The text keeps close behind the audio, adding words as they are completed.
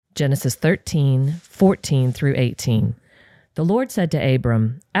Genesis 13:14 through 18. The Lord said to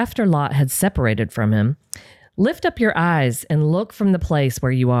Abram, after Lot had separated from him, "Lift up your eyes and look from the place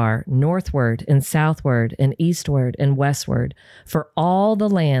where you are, northward and southward and eastward and westward. For all the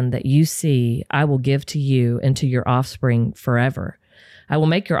land that you see, I will give to you and to your offspring forever. I will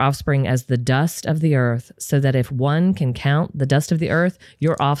make your offspring as the dust of the earth, so that if one can count the dust of the earth,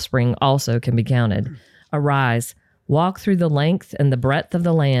 your offspring also can be counted. Arise, walk through the length and the breadth of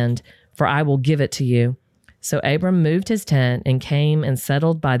the land, for I will give it to you." So Abram moved his tent and came and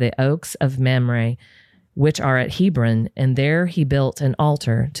settled by the oaks of Mamre, which are at Hebron, and there he built an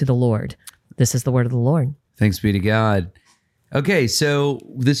altar to the Lord. This is the word of the Lord. Thanks be to God. Okay, so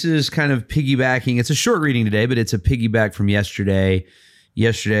this is kind of piggybacking. It's a short reading today, but it's a piggyback from yesterday.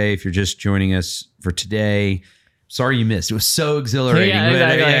 Yesterday, if you're just joining us for today, sorry you missed. It was so exhilarating. Yeah,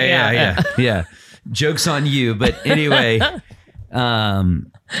 exactly. Yeah. Joke's on you. But anyway,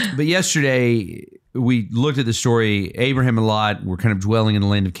 but yesterday we looked at the story. Abraham and Lot were kind of dwelling in the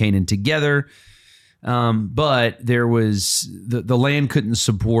land of Canaan together. But there was the land couldn't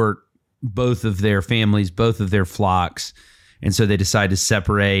support both of their families, both of their flocks. And so they decide to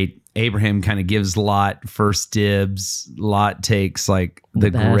separate. Abraham kind of gives Lot first dibs. Lot takes like the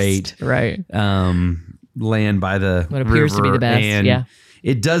Best, great right. Land by the what appears river, to be the best. and yeah.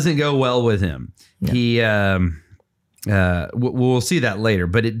 it doesn't go well with him. No. He we'll see that later,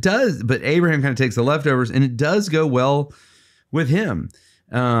 but it does. But Abraham kind of takes the leftovers, and it does go well with him.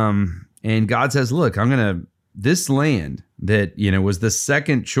 And God says, "Look, this land that was the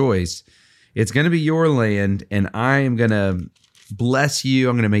second choice. It's going to be your land, and I am going to bless you.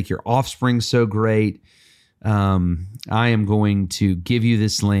 I'm going to make your offspring so great. I am going to give you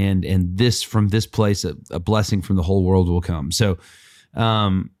this land, and from this place, a blessing from the whole world will come." So,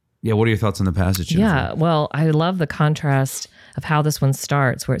 what are your thoughts on the passage, Jennifer? Yeah, well, I love the contrast of how this one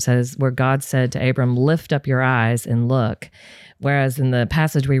starts, where God said to Abram, "Lift up your eyes and look." Whereas in the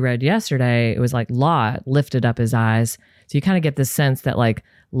passage we read yesterday, it was like Lot lifted up his eyes. So you kind of get this sense that like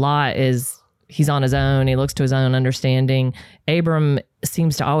Lot he's on his own. He looks to his own understanding. Abram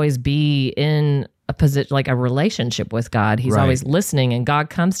seems to always be in a position, like a relationship with God. He's Right. always listening, and God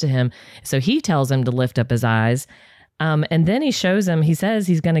comes to him. So he tells him to lift up his eyes. And then he says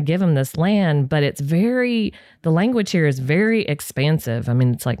he's going to give him this land, but the language here is very expansive. I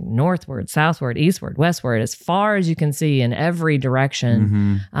mean, it's like northward, southward, eastward, westward, as far as you can see in every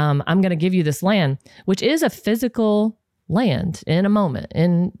direction. Mm-hmm. I'm going to give you this land, which is a physical land in a moment,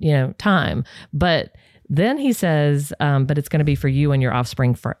 in time. But then he says, but it's going to be for you and your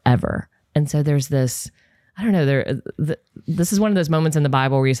offspring forever. And so there's this, I don't know, this is one of those moments in the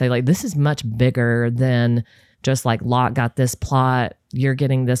Bible where you say, like, this is much bigger than just like Lot got this plot, you're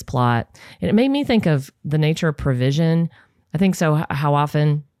getting this plot. And it made me think of the nature of provision. I think so, how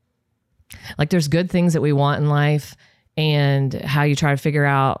often, like, there's good things that we want in life and how you try to figure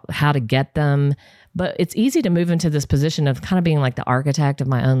out how to get them. But it's easy to move into this position of kind of being like the architect of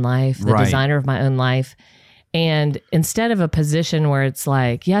my own life, the Right. designer of my own life. And instead of a position where it's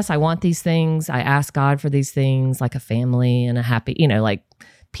like, yes, I want these things, I ask God for these things, like a family and a happy, like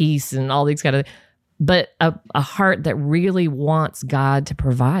peace and all these kind of, but a heart that really wants God to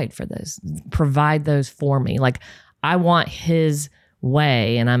provide those for me. Like, I want his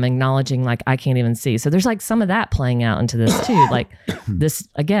way, and I'm acknowledging like I can't even see. So there's like some of that playing out into this too. Like this,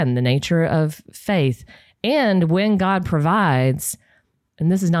 again, the nature of faith. And when God provides,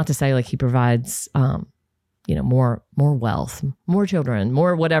 and this is not to say like he provides, more wealth, more children,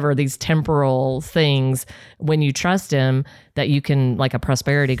 more whatever, these temporal things, when you trust him, that you can, like a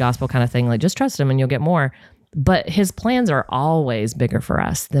prosperity gospel kind of thing, like just trust him and you'll get more. But his plans are always bigger for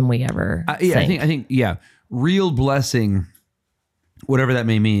us than we ever think. I think, real blessing, whatever that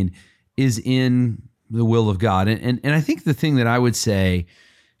may mean, is in the will of God. And I think the thing that I would say,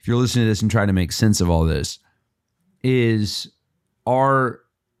 if you're listening to this and trying to make sense of all this, is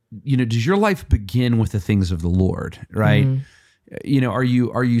does your life begin with the things of the Lord, right? Mm-hmm. Are you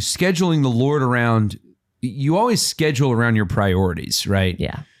scheduling the Lord around? You always schedule around your priorities, right?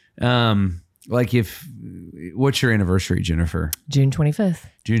 Yeah. Like what's your anniversary, Jennifer? June 25th.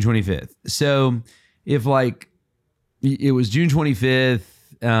 June 25th. So if like it was June 25th,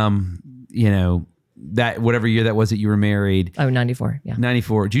 that whatever year that was that you were married. Oh, 94. Yeah.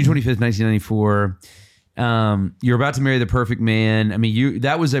 94, June 25th, 1994. You're about to marry the perfect man. I mean,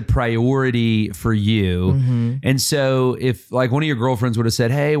 that was a priority for you. Mm-hmm. And so if like one of your girlfriends would have said,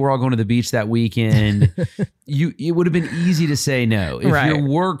 "Hey, we're all going to the beach that weekend," it would have been easy to say no. If Right. your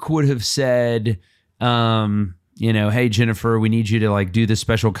work would have said, "Hey, Jennifer, we need you to like do this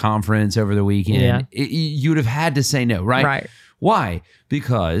special conference over the weekend," Yeah. you would have had to say no, right? Right. Why?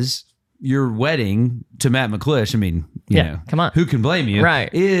 Because your wedding to Matt McClish, I mean, you know, come on. who can blame you? Right.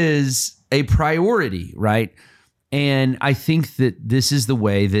 Is a priority, right? And I think that this is the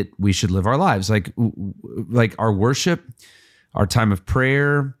way that we should live our lives. Like our worship, our time of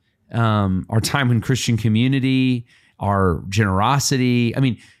prayer, our time in Christian community, our generosity. I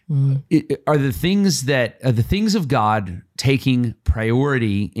mean, are the things of God taking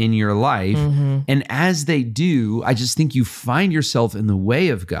priority in your life? And as they do, I just think you find yourself in the way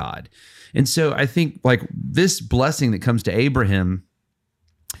of God. And so I think like this blessing that comes to Abraham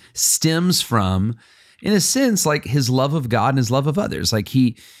stems from, in a sense, like his love of God and his love of others. Like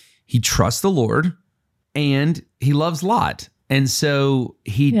he trusts the Lord and he loves Lot. And so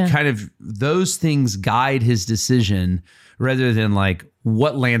he kind of, those things guide his decision rather than like,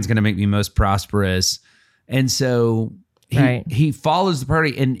 what land's going to make me most prosperous? And so he follows the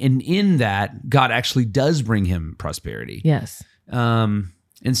priority, and in that, God actually does bring him prosperity. Yes. And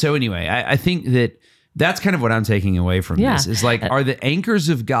so anyway, I think that's kind of what I'm taking away from this, is like, are the anchors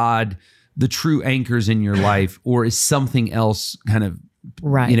of God the true anchors in your life, or is something else kind of,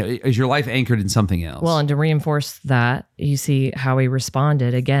 you know, is your life anchored in something else? Well, and to reinforce that, you see how he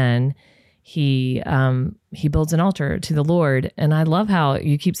responded again. He builds an altar to the Lord. And I love how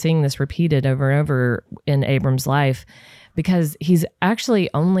you keep seeing this repeated over and over in Abram's life, because he's actually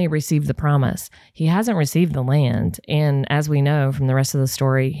only received the promise. He hasn't received the land. And as we know from the rest of the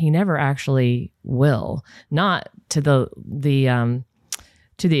story, he never actually will, not to the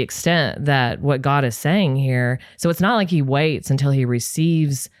extent that what God is saying here. So it's not like he waits until he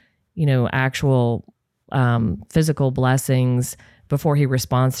receives, you know, actual physical blessings before he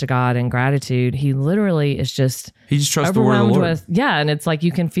responds to God in gratitude. He literally is he just trusts the word of the Lord. And it's like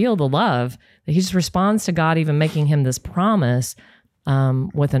you can feel the love. He just responds to God, even making him this promise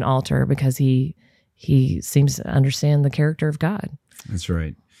with an altar, because he seems to understand the character of God. That's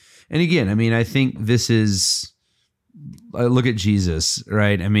right. And again, I mean, I think this is, look at Jesus,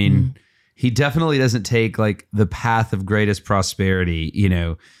 right? I mean, he definitely doesn't take like the path of greatest prosperity, you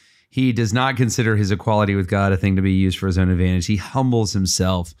know. He does not consider his equality with God a thing to be used for his own advantage. He humbles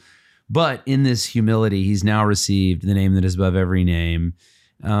himself. But in this humility, he's now received the name that is above every name.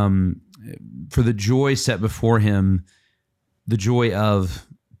 For the joy set before him, the joy of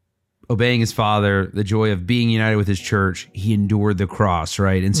obeying his Father, the joy of being united with his church, he endured the cross,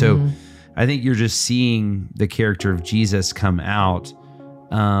 right? And so I think you're just seeing the character of Jesus come out,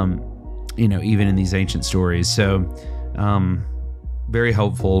 you know, even in these ancient stories. So, very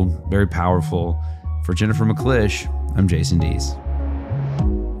helpful, very powerful. For Jennifer McClish, I'm Jason Dees.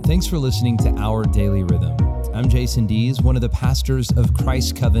 Thanks for listening to Our Daily Rhythm. I'm Jason Dees, one of the pastors of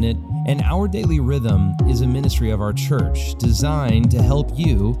Christ Covenant, and Our Daily Rhythm is a ministry of our church designed to help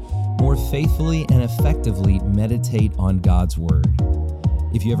you more faithfully and effectively meditate on God's Word.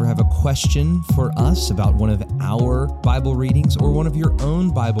 If you ever have a question for us about one of our Bible readings or one of your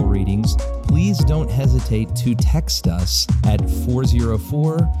own Bible readings, please don't hesitate to text us at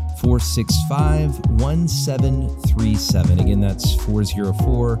 404-465-1737. Again, that's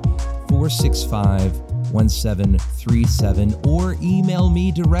 404-465-1737. Or email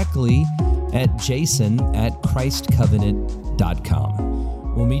me directly at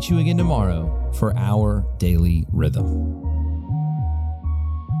jason@christcovenant.com. We'll meet you again tomorrow for Our Daily Rhythm.